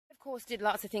course, did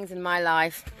lots of things in my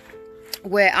life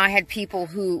where I had people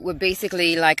who were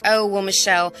basically like, oh, well,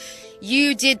 Michelle,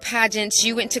 you did pageants,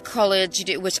 you went to college, you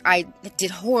did, which I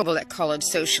did horrible at college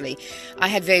socially. I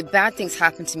had very bad things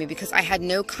happen to me because I had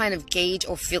no kind of gauge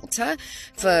or filter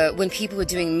for when people were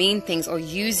doing mean things or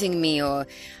using me. Or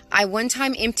I one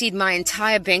time emptied my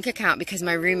entire bank account because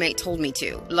my roommate told me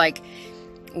to. Like,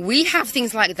 we have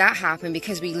things like that happen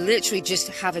because we literally just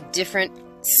have a different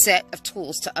set of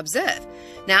tools to observe.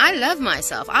 Now, I love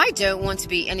myself. I don't want to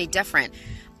be any different.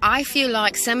 I feel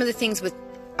like some of the things with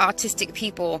autistic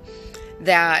people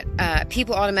that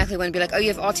people automatically want to be like, oh, you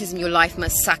have autism, your life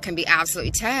must suck and be absolutely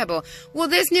terrible. Well,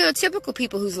 there's neurotypical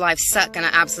people whose lives suck and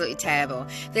are absolutely terrible.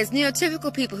 There's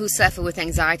neurotypical people who suffer with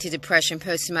anxiety, depression,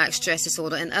 post-traumatic stress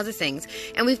disorder, and other things.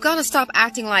 And we've got to stop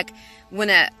acting like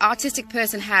when an autistic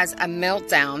person has a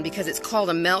meltdown, because it's called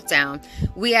a meltdown,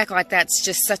 we act like that's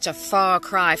just such a far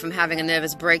cry from having a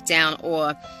nervous breakdown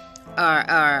or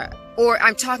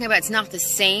I'm talking about it's not the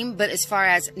same, but as far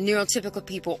as neurotypical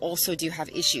people also do have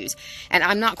issues. And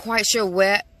I'm not quite sure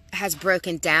where has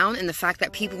broken down in the fact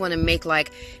that people want to make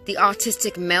like the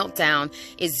autistic meltdown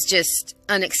is just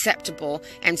unacceptable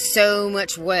and so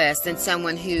much worse than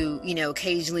someone who, you know,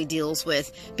 occasionally deals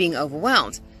with being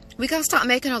overwhelmed. We gotta stop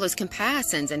making all those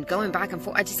comparisons and going back and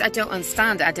forth. I don't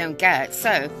understand it. I don't get it.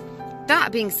 So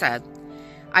that being said,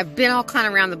 I've been all kind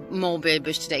of around the mulberry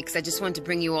bush today because I just wanted to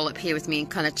bring you all up here with me and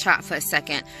kind of chat for a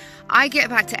second. I get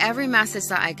back to every message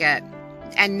that I get.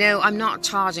 And no, I'm not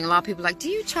charging. A lot of people are like, do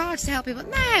you charge to help people?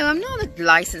 No, I'm not a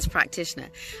licensed practitioner.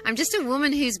 I'm just a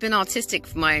woman who's been autistic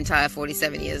for my entire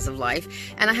 47 years of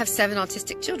life. And I have 7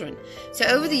 autistic children. So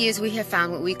over the years, we have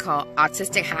found what we call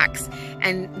autistic hacks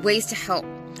and ways to help.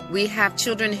 We have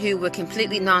children who were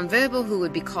completely nonverbal, who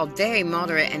would be called very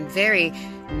moderate and very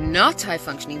not high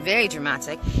functioning, very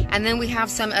dramatic. And then we have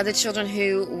some other children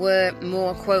who were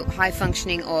more, quote, high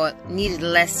functioning or needed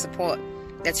less support.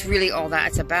 That's really all that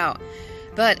it's about.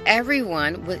 But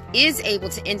everyone is able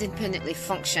to independently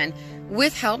function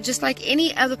with help, just like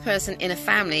any other person in a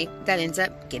family that ends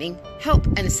up getting help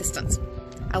and assistance.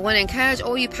 I want to encourage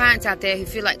all you parents out there who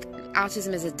feel like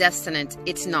autism is a death sentence.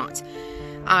 It's not.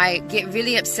 I get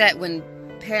really upset when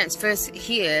parents first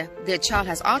hear their child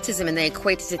has autism and they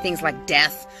equate it to things like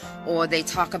death, or they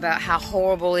talk about how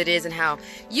horrible it is and how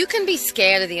you can be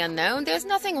scared of the unknown. There's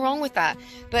nothing wrong with that.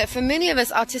 But for many of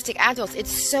us autistic adults,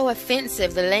 it's so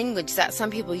offensive, the language that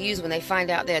some people use when they find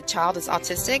out their child is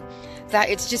autistic, that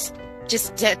it's just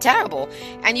terrible.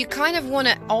 And you kind of want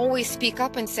to always speak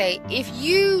up and say, if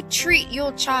you treat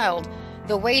your child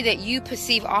the way that you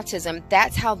perceive autism,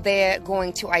 that's how they're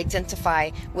going to identify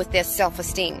with their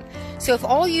self-esteem. So if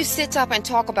all you sit up and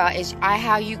talk about is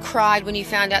how you cried when you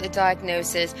found out the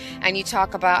diagnosis, and you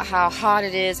talk about how hard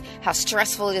it is, how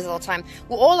stressful it is all the time,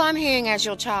 well, all I'm hearing as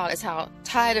your child is how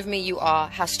tired of me you are,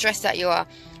 how stressed out you are.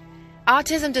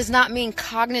 Autism does not mean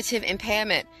cognitive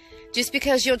impairment. Just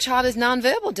because your child is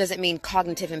nonverbal doesn't mean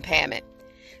cognitive impairment.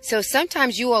 So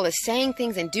sometimes you all are saying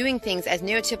things and doing things as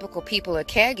neurotypical people or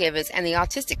caregivers, and the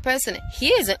autistic person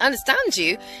hears and understands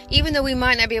you, even though we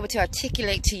might not be able to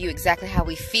articulate to you exactly how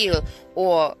we feel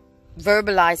or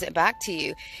verbalize it back to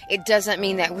you. It doesn't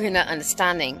mean that we're not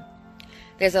understanding.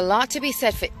 There's a lot to be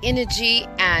said for energy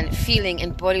and feeling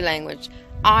and body language.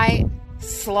 I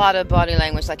slaughter body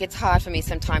language. Like, it's hard for me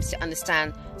sometimes to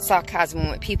understand sarcasm and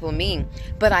what people mean,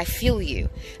 but I feel you.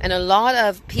 And a lot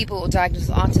of people diagnosed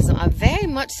with autism are very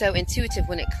much so intuitive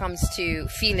when it comes to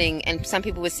feeling, and some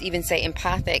people would even say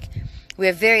empathic.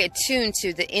 We're very attuned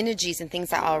to the energies and things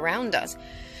that are around us.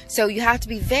 So you have to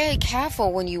be very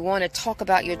careful when you want to talk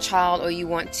about your child, or you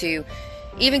want to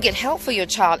even get help for your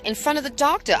child in front of the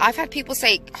doctor. I've had people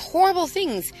say horrible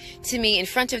things to me in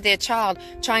front of their child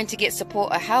trying to get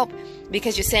support or help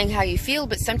because you're saying how you feel,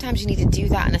 but sometimes you need to do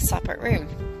that in a separate room.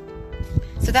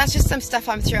 So that's just some stuff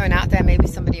I'm throwing out there. Maybe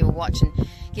somebody will watch and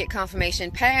get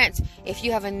confirmation. Parents, if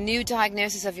you have a new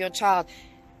diagnosis of your child,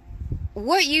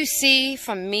 what you see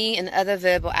from me and other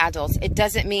verbal adults, it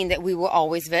doesn't mean that we were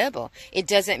always verbal. It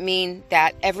doesn't mean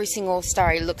that every single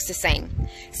story looks the same.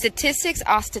 Statistics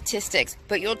are statistics,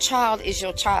 but your child is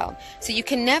your child. So you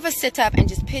can never sit up and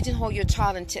just pigeonhole your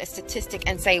child into a statistic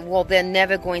and say, well, they're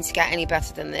never going to get any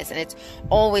better than this, and it's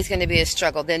always going to be a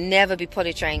struggle. They'll never be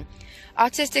potty trained.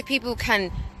 Autistic people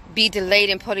can be delayed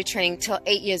in potty training till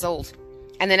 8 years old.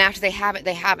 And then after they have it,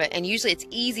 they have it. And usually it's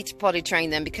easy to potty train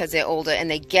them because they're older and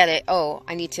they get it. Oh,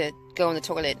 I need to go in the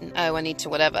toilet. And oh, I need to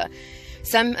whatever.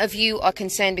 Some of you are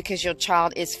concerned because your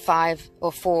child is 5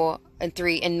 or 4 and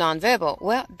 3 in nonverbal.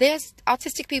 Well, there's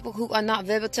autistic people who are not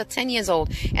verbal till 10 years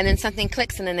old, and then something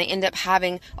clicks and then they end up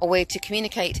having a way to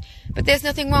communicate. But there's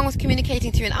nothing wrong with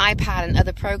communicating through an iPad and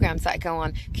other programs that go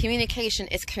on. Communication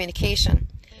is communication.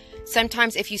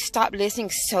 Sometimes if you stop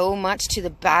listening so much to the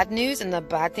bad news and the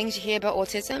bad things you hear about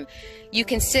autism, you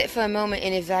can sit for a moment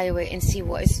and evaluate and see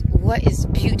what is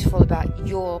beautiful about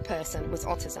your person with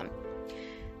autism.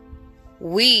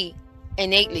 We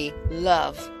innately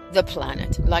love the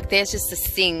planet. Like, there's just this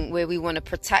thing where we want to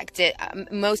protect it.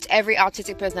 Most every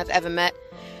autistic person I've ever met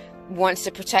wants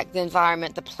to protect the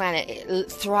environment, the planet.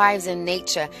 It thrives in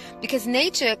nature because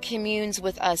nature communes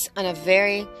with us on a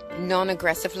very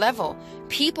non-aggressive level.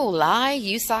 People lie,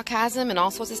 use sarcasm and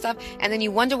all sorts of stuff, and then you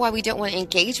wonder why we don't want to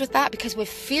engage with that, because we're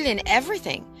feeling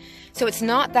everything. So it's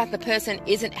not that the person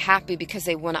isn't happy because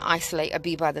they want to isolate or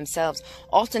be by themselves.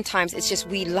 Oftentimes it's just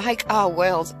we like our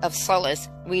world of solace.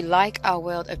 We like our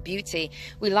world of beauty.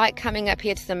 We like coming up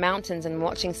here to the mountains and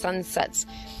watching sunsets.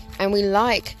 And we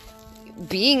like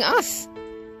being us.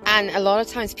 And a lot of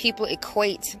times people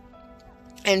equate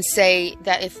and say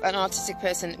that if an autistic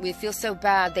person, we feel so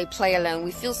bad they play alone.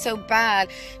 We feel so bad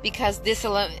because this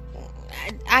alone.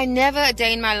 I never a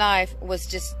day in my life was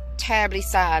just terribly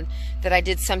sad that I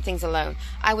did some things alone.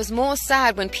 I was more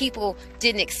sad when people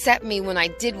didn't accept me when I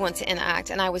did want to interact,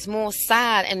 and I was more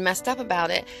sad and messed up about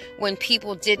it when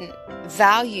people didn't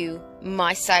value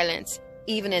my silence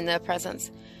even in their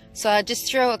presence. So I just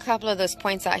throw a couple of those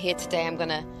points out here today. I'm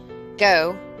gonna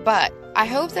go, but I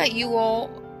hope that you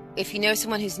all, if you know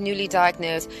someone who's newly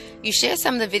diagnosed, you share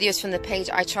some of the videos from the page.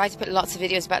 I try to put lots of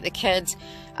videos about the kids,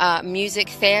 music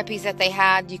therapies that they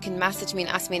had. You can message me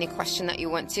and ask me any question that you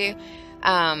want to.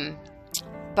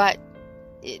 But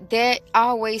there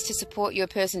are ways to support your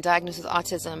person diagnosed with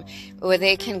autism where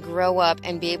they can grow up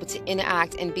and be able to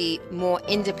interact and be more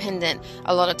independent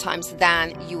a lot of times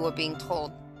than you are being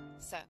told.